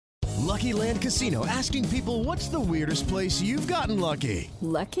Lucky Land Casino, asking people, what's the weirdest place you've gotten lucky?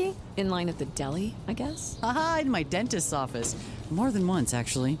 Lucky? In line at the deli, I guess? Aha, in my dentist's office. More than once,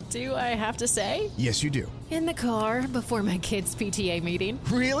 actually. Do I have to say? Yes, you do. In the car before my kids' PTA meeting.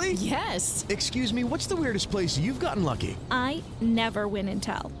 Really? Yes. Excuse me, what's the weirdest place you've gotten lucky? I never win and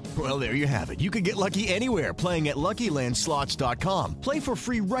tell. Well, there you have it. You can get lucky anywhere, playing at LuckyLandSlots.com. Play for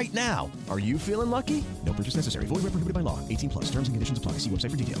free right now. Are you feeling lucky? No purchase necessary. Void where prohibited by law. 18 plus. Terms and conditions apply. See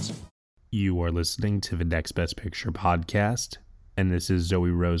website for details. You are listening to the Next Best Picture podcast, and this is Zoe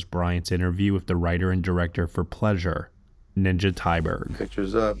Rose Bryant's interview with the writer and director for Pleasure, Ninja Thyberg.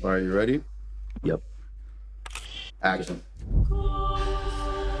 Pictures up. Are you ready? Yep. Action.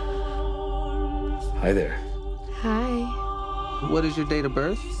 Hi there. Hi. What is your date of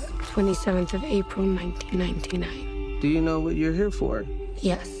birth? 27th of April, 1999. Do you know what you're here for?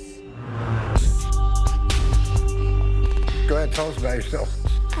 Yes. Go ahead, tell us about yourself.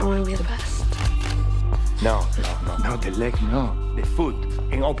 I want to be the best. No, the leg, no. The foot,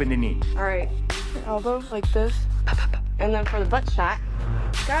 and open the knee. All right, elbow like this. And then for the butt shot.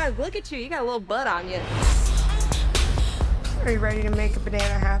 God, look at you. You got a little butt on you. Are you ready to make a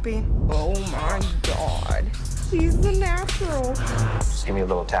banana happy? Oh my God. She's the natural. Just give me a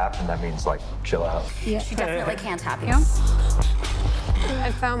little tap, and that means, like, chill out. Yeah. She definitely can't tap you.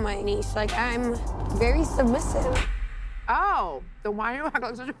 I found my niece. Like, I'm very submissive. Oh, then why do you act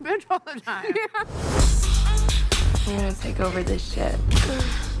like such a bitch all the time? Yeah. I'm gonna take over this shit.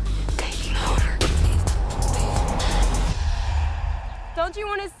 Taking over. Don't you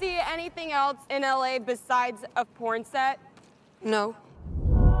want to see anything else in LA besides a porn set? No.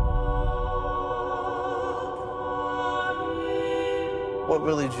 What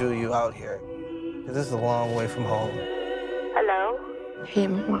really drew you out here? Because this is a long way from home. Hello? Hey,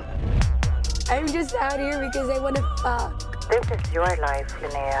 Mama. I'm just out here because I want to fuck. This is your life,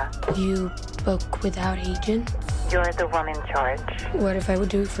 Linnea. You book without agents? You're the one in charge. What if I would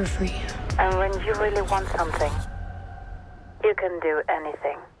do it for free? And when you really want something, you can do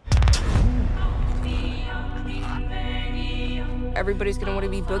anything. Everybody's gonna want to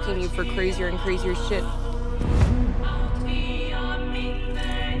be booking you for crazier and crazier shit.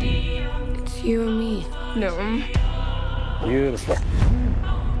 It's you and me. No. Beautiful.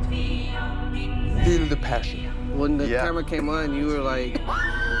 Feel the passion. When the camera came on, you were like...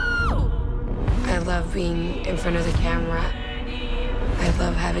 I love being in front of the camera. I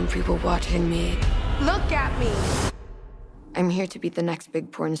love having people watching me. Look at me. I'm here to be the next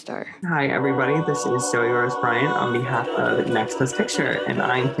big porn star. Hi, everybody. This is Zoe Rose Bryant on behalf of Next Best Picture, and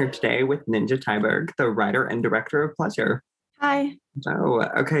I'm here today with Ninja Thyberg, the writer and director of Pleasure. Hi.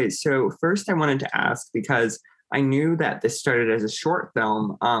 So first I wanted to ask, because I knew that this started as a short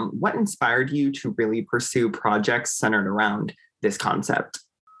film, what inspired you to really pursue projects centered around this concept?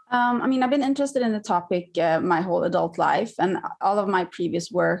 I've been interested in the topic my whole adult life, and all of my previous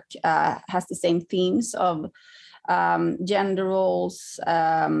work has the same themes of gender roles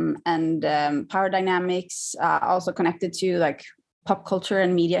and power dynamics, also connected to like pop culture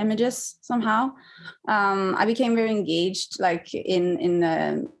and media images somehow. I became very engaged like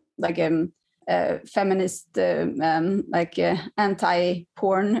in feminist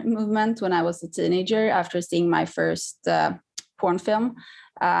anti-porn movement when I was a teenager after seeing my first porn film.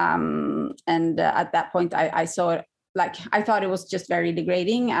 And at that point I saw it, like I thought it was just very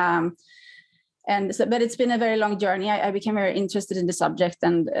degrading. But it's been a very long journey. I became very interested in the subject,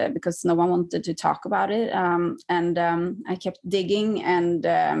 and because no one wanted to talk about it, I kept digging. And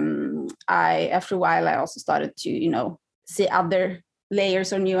after a while, I also started to, see other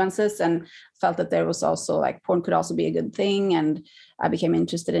layers or nuances, and felt that there was also like porn could also be a good thing. And I became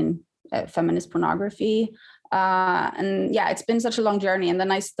interested in feminist pornography. It's been such a long journey. And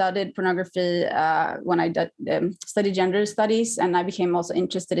then I studied pornography when I studied gender studies, and I became also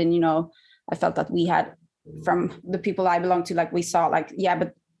interested in, I felt that we had, from the people I belong to, like we saw like,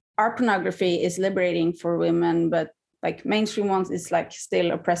 but our pornography is liberating for women, but like mainstream ones is like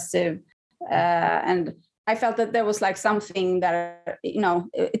still oppressive. And I felt that there was like something that,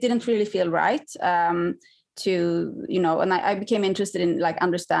 it didn't really feel right and I became interested in like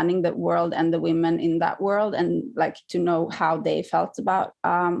understanding the world and the women in that world, and like to know how they felt about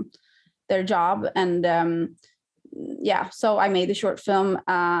their job. And so I made the short film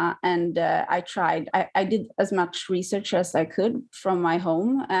and I did as much research as I could from my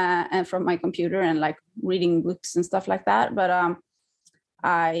home and from my computer, and like reading books and stuff like that. But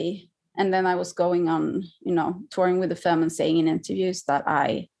then I was going on, touring with the film and saying in interviews that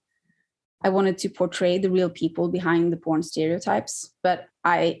I wanted to portray the real people behind the porn stereotypes. But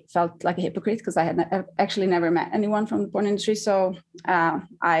I felt like a hypocrite because I had actually never met anyone from the porn industry. So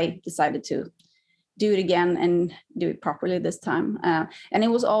I decided to do it again and do it properly this time. And it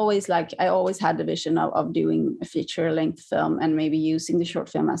was always like, I always had the vision of doing a feature length film and maybe using the short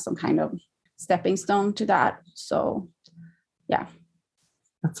film as some kind of stepping stone to that. So yeah.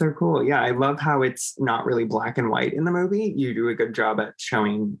 That's so cool. Yeah, I love how it's not really black and white in the movie. You do a good job at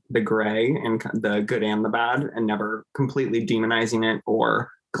showing the gray and the good and the bad and never completely demonizing it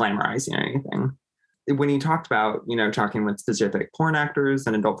or glamorizing anything. When you talked about, talking with specific porn actors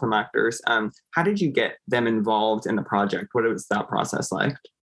and adult film actors, how did you get them involved in the project? What was that process like?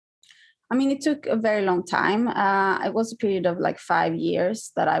 I mean, it took a very long time. It was a period of like 5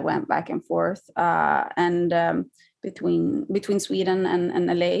 years that I went back and forth between Sweden and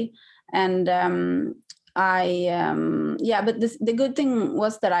LA. And but the good thing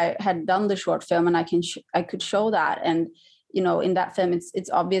was that I had done the short film and I could show that. And, in that film, it's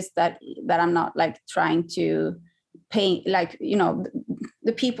obvious that I'm not like trying to paint, like,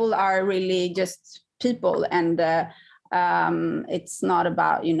 the people are really just people. And it's not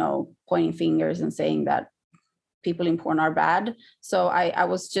about, pointing fingers and saying that people in porn are bad. So I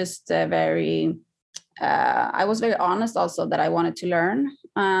was just very honest also that I wanted to learn.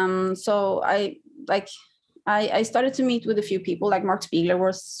 So I started to meet with a few people, like Mark Spiegler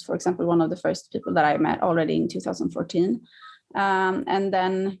was, for example, one of the first people that I met already in 2014. And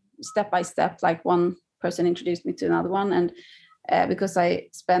then step by step, like one person introduced me to another one. And because I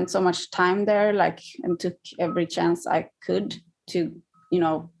spent so much time there, and took every chance I could to,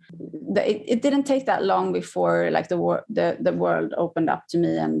 it didn't take that long before like the world opened up to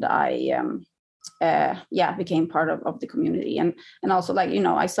me, and I became part of the community, and also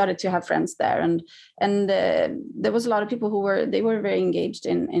I started to have friends there, and there was a lot of people who were very engaged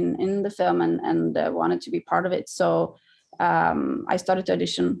in the film and wanted to be part of it. So I started to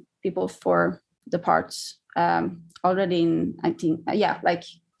audition people for the parts already in, I think,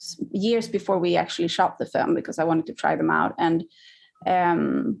 years before we actually shot the film, because I wanted to try them out. And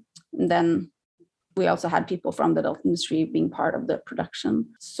then we also had people from the adult industry being part of the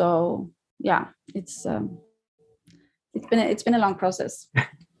production. So yeah, it's been a long process.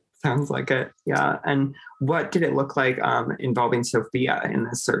 Sounds like it. Yeah. And what did it look like involving Sophia in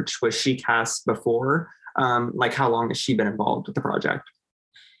this search? Was she cast before? How long has she been involved with the project?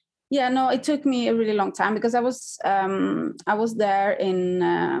 Yeah, no, it took me a really long time because I was there in,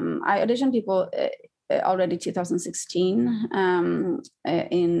 I auditioned people already 2016 in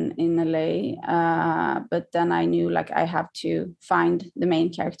LA, but then I knew I have to find the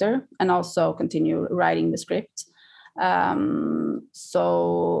main character and also continue writing the script. But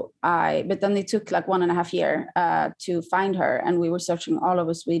then it took 1.5 years to find her, and we were searching all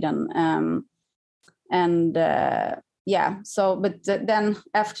over Sweden. Then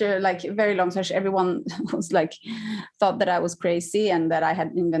after a very long search, everyone was thought that I was crazy and that I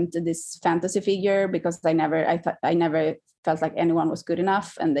had invented this fantasy figure, because I never felt like anyone was good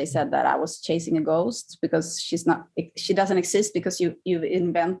enough. And they said that I was chasing a ghost because she doesn't exist because you've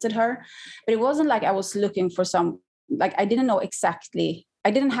invented her. But it wasn't like I was looking for some, I didn't know exactly. I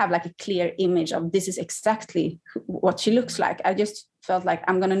didn't have a clear image of this is exactly what she looks like. I just felt like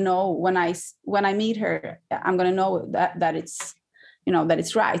I'm gonna know when I meet her. I'm gonna know that it's that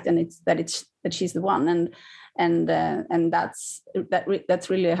it's right, and that she's the one. And that's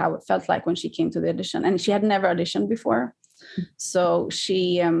really how it felt like when she came to the audition. And she had never auditioned before, so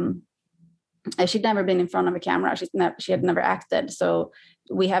she'd never been in front of a camera. She had never acted. So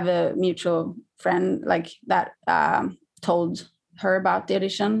we have a mutual friend that told her about the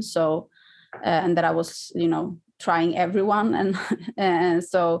audition, so and that I was trying everyone, and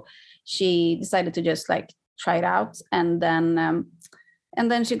so she decided to just try it out, and then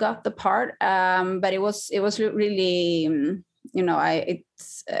she got the part, but it was really I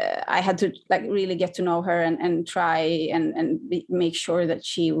had to really get to know her and try and make sure that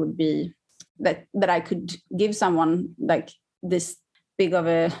she would be that I could give someone this big of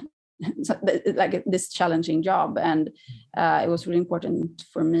a this challenging job. And it was really important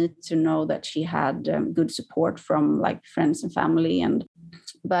for me to know that she had good support from friends and family.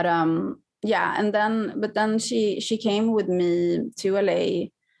 But then she came with me to LA,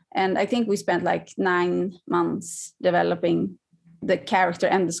 and I think we spent 9 months developing the character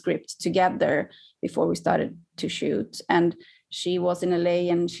and the script together before we started to shoot. And she was in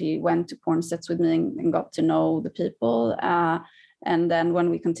LA, and she went to porn sets with me and got to know the people. And then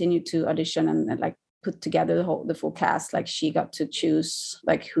when we continued to audition and put together the full cast, she got to choose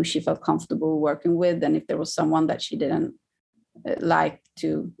who she felt comfortable working with, and if there was someone that she didn't like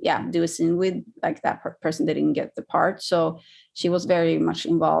to do a scene with, like that person didn't get the part. So she was very much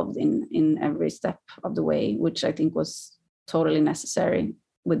involved in every step of the way, which I think was totally necessary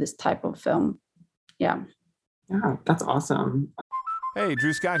with this type of film. Yeah, that's awesome. Hey,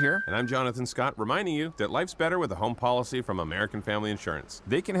 Drew Scott here, and I'm Jonathan Scott, reminding you that life's better with a home policy from American Family Insurance.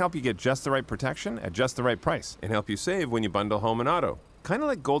 They can help you get just the right protection at just the right price and help you save when you bundle home and auto. Kind of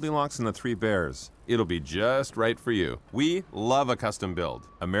like Goldilocks and the Three Bears. It'll be just right for you. We love a custom build.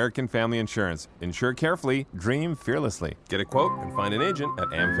 American Family Insurance. Insure carefully, dream fearlessly. Get a quote and find an agent at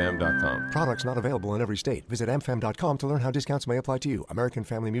amfam.com. Products not available in every state. Visit amfam.com to learn how discounts may apply to you. American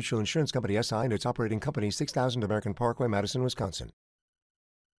Family Mutual Insurance Company, SI, and its operating company, 6000 American Parkway, Madison, Wisconsin.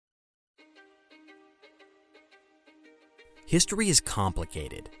 History is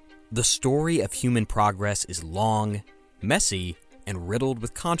complicated. The story of human progress is long, messy, and riddled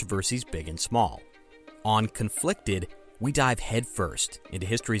with controversies big and small. On Conflicted, we dive headfirst into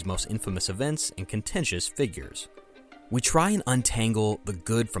history's most infamous events and contentious figures. We try and untangle the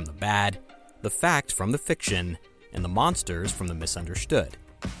good from the bad, the fact from the fiction, and the monsters from the misunderstood.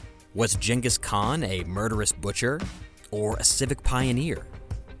 Was Genghis Khan a murderous butcher or a civic pioneer?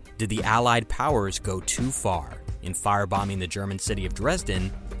 Did the Allied powers go too far in firebombing the German city of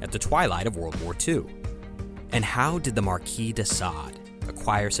Dresden at the twilight of World War II? And how did the Marquis de Sade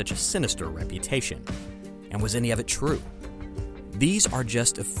acquire such a sinister reputation? And was any of it true? These are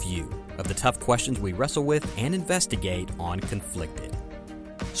just a few of the tough questions we wrestle with and investigate on Conflicted.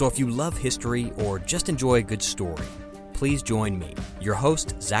 So if you love history or just enjoy a good story, please join me, your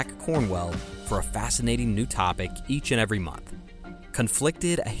host, Zach Cornwell, for a fascinating new topic each and every month.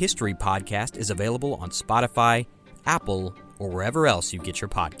 Conflicted, a history podcast, is available on Spotify, Apple, or wherever else you get your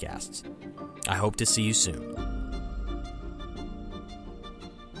podcasts. I hope to see you soon.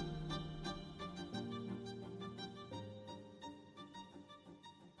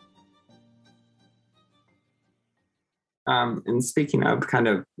 And speaking of kind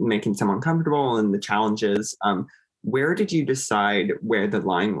of making someone comfortable and the challenges, where did you decide where the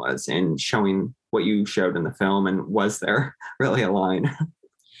line was in showing what you showed in the film? And was there really a line?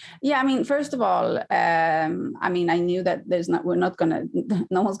 Yeah, I mean, first of all, I knew that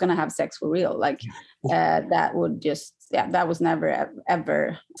no one's gonna have sex for real. Like that was never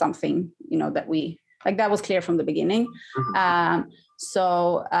ever something, that we, like, that was clear from the beginning. Mm-hmm.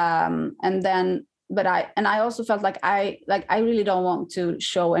 But I also felt like I really don't want to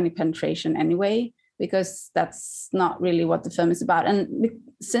show any penetration anyway, because that's not really what the film is about. And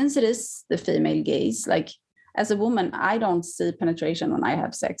since it is the female gaze, like, as a woman, I don't see penetration when I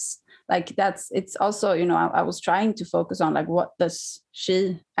have sex. Like, it's also, I was trying to focus on, like, what does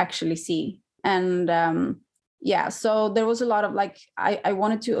she actually see? And so there was a lot of, like, I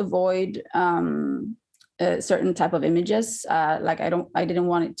wanted to avoid a certain type of images. Like, I didn't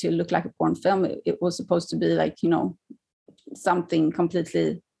want it to look like a porn film. It was supposed to be like, something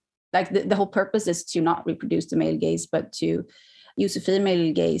completely, like, the whole purpose is to not reproduce the male gaze, but to use a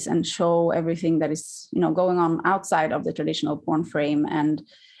female gaze and show everything that is, going on outside of the traditional porn frame, and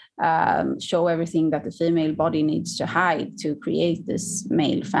show everything that the female body needs to hide to create this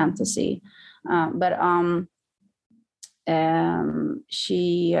male fantasy. But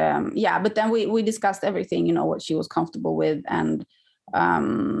then we discussed everything, what she was comfortable with. And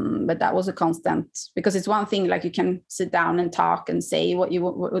but that was a constant, because it's one thing, like, you can sit down and talk and say what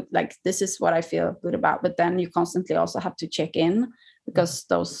you like, this is what I feel good about, but then you constantly also have to check in, because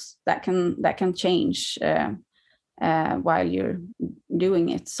that can change while you're doing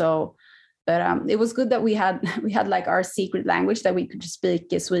it. So but it was good that we had like our secret language, that we could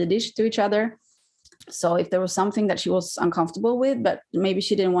speak Swedish to each other. So if there was something that she was uncomfortable with, but maybe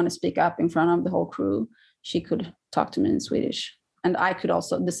she didn't want to speak up in front of the whole crew, she could talk to me in Swedish. And I could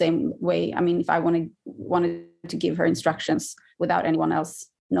also, the same way. I mean, if I wanted to give her instructions without anyone else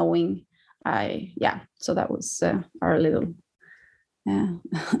knowing, so that was our little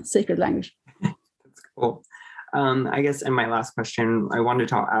secret language. That's cool. I guess in my last question, I wanted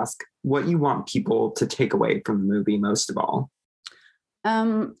to ask what you want people to take away from the movie most of all. I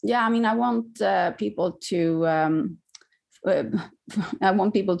want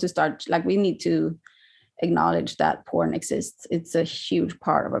people to start, like, we need to acknowledge that porn exists. It's a huge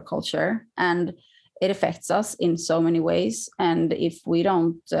part of our culture, and it affects us in so many ways. And if we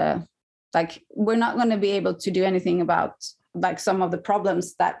don't, we're not going to be able to do anything about, like, some of the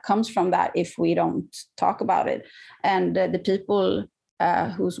problems that comes from that if we don't talk about it. And the people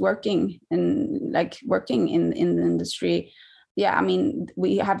who's working in the industry,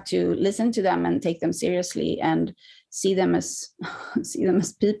 we have to listen to them and take them seriously and see them as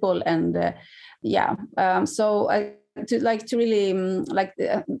people. And so to really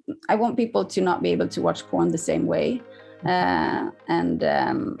I want people to not be able to watch porn the same way, and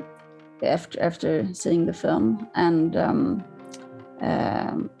after seeing the film, and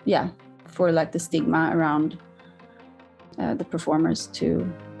for like the stigma around the performers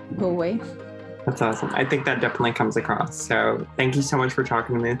to go away. That's awesome. I think that definitely comes across. So thank you so much for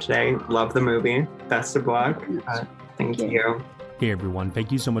talking to me today. Love the movie. Best of luck. Thank you. Hey everyone,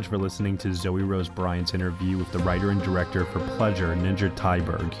 thank you so much for listening to Zoe Rose Bryant's interview with the writer and director for Pleasure, Ninja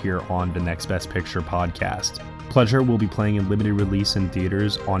Thyberg, here on the Next Best Picture podcast. Pleasure will be playing in limited release in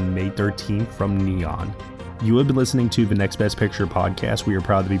theaters on May 13th from Neon. You have been listening to the Next Best Picture podcast. We are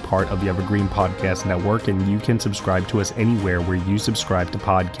proud to be part of the Evergreen Podcast Network, and you can subscribe to us anywhere where you subscribe to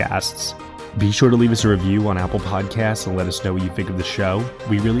podcasts. Be sure to leave us a review on Apple Podcasts and let us know what you think of the show.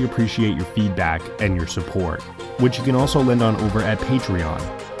 We really appreciate your feedback and your support, which you can also lend on over at Patreon.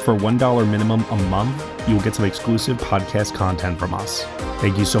 For $1 minimum a month, you will get some exclusive podcast content from us.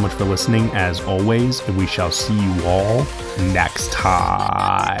 Thank you so much for listening, as always, and we shall see you all next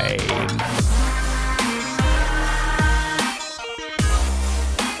time.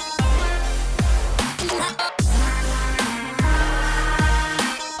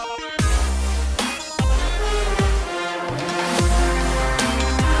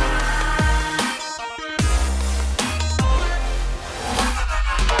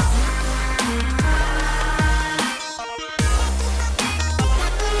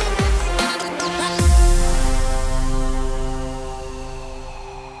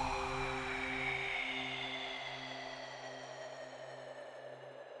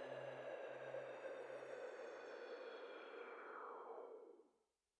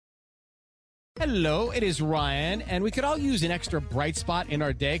 Hello, it is Ryan, and we could all use an extra bright spot in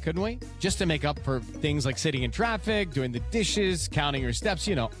our day, couldn't we? Just to make up for things like sitting in traffic, doing the dishes, counting your steps,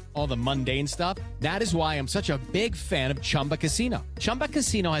 you know, all the mundane stuff. That is why I'm such a big fan of Chumba Casino. Chumba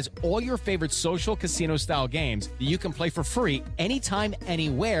Casino has all your favorite social casino-style games that you can play for free anytime,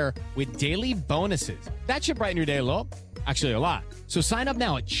 anywhere with daily bonuses. That should brighten your day a little. Actually, a lot. So sign up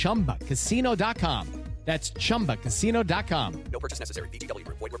now at ChumbaCasino.com. That's ChumbaCasino.com. No purchase necessary. VGW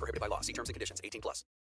Group. Void where prohibited by law. See terms and conditions. 18+.